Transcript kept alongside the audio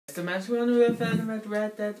Beste mensen, we gaan nu weer verder met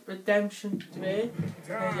Red Dead Redemption 2.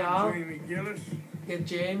 En ja, get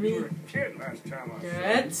Jamie. You were a kid last time I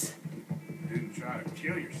Get. didn't try to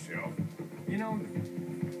kill yourself. You know,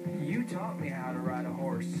 you taught me how to ride a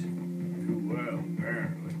horse. Too well,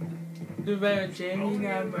 apparently. Nu ben we Jamie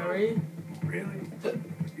naar Murray. Really?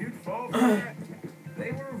 You'd fall for that?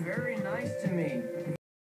 They were very nice to me.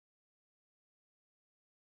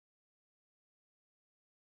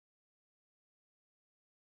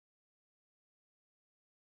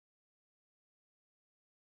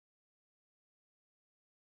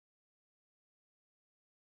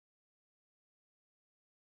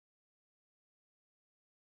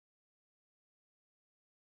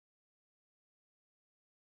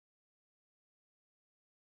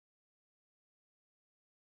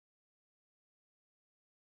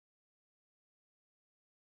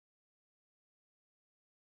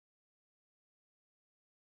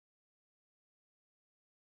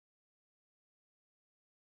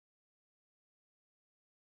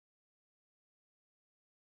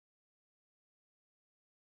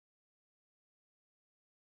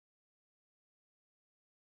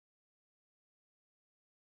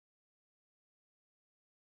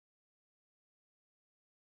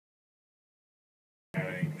 That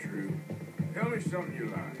ain't true. Tell me something you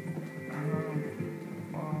like.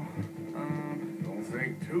 Don't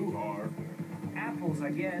think too hard. Apples,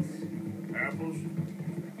 I guess. Apples?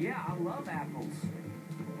 Yeah, I love apples.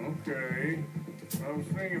 Okay. I was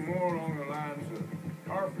thinking more along the lines of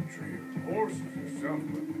carpentry or horses or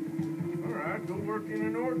something. All right, go work in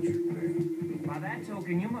an orchard then. By that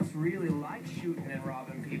token, you must really like shooting and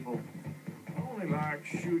robbing people. I only like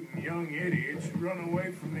shooting young idiots who run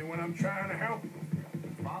away from me when I'm trying to help them.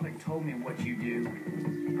 Father told me what you do.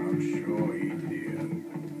 I'm sure he did.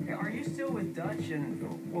 Hey, are you still with Dutch and,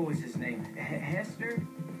 what was his name, Hester?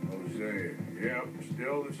 Jose, yep,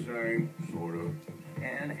 still the same, sort of.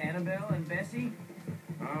 And Annabelle and Bessie?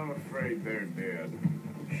 I'm afraid they're dead.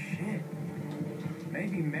 Shit.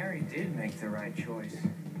 Maybe Mary did make the right choice.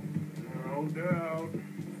 No doubt.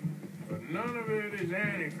 But none of it is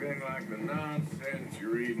anything like the nonsense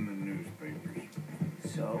you read in the newspapers.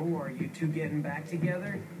 So, are you two getting back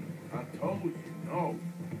together? I told you, no.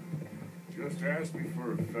 Just ask me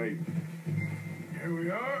for a favor. Here we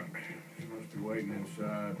are. She must be waiting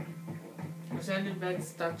inside. We zijn nu bij het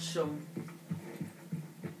station.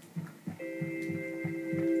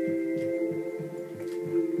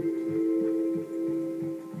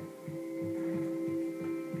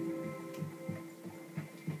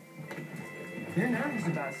 You're nervous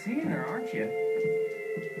about seeing her, aren't you?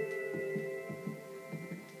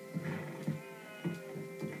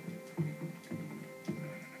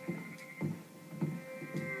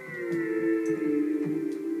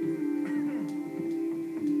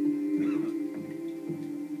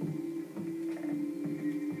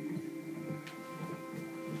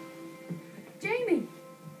 Jamie!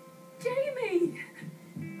 Jamie!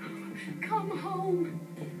 Come home.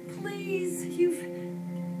 Please,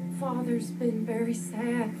 Father's been very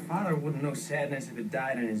sad. Father wouldn't know sadness if it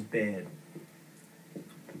died in his bed.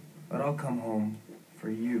 But I'll come home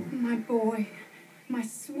for you. My boy. My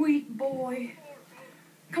sweet boy.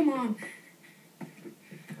 Come on.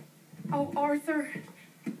 Oh, Arthur.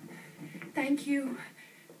 Thank you.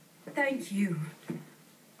 Thank you.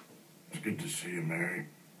 It's good to see you, Mary.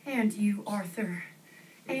 And you, Arthur.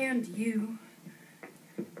 And you.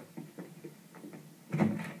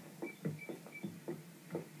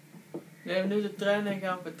 Neem nu de trein en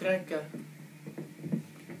gaan vertrekken.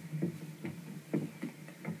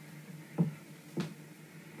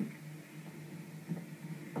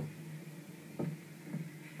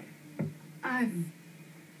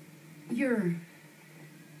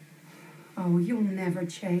 Oh, you'll never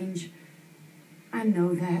change. I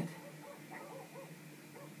know that.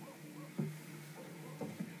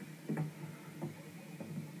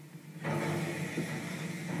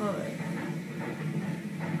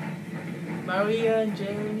 Maria en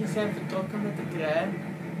Jamie zijn vertrokken met de trein.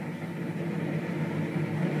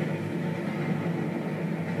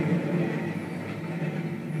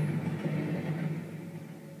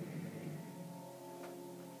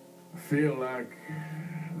 I feel like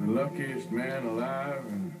the luckiest man alive,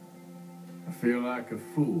 and I feel like a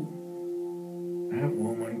fool. That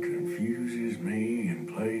woman confuses me and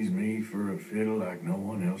plays me for a fiddle like no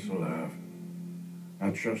one else alive. I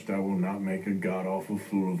trust I will not make a god-awful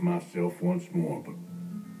fool of myself once more, but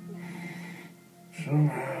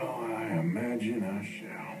somehow I imagine I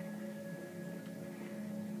shall.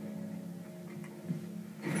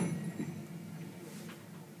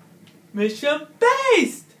 Mission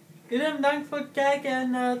Based! Jullie bedankt voor het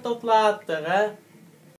kijken en tot later, hè.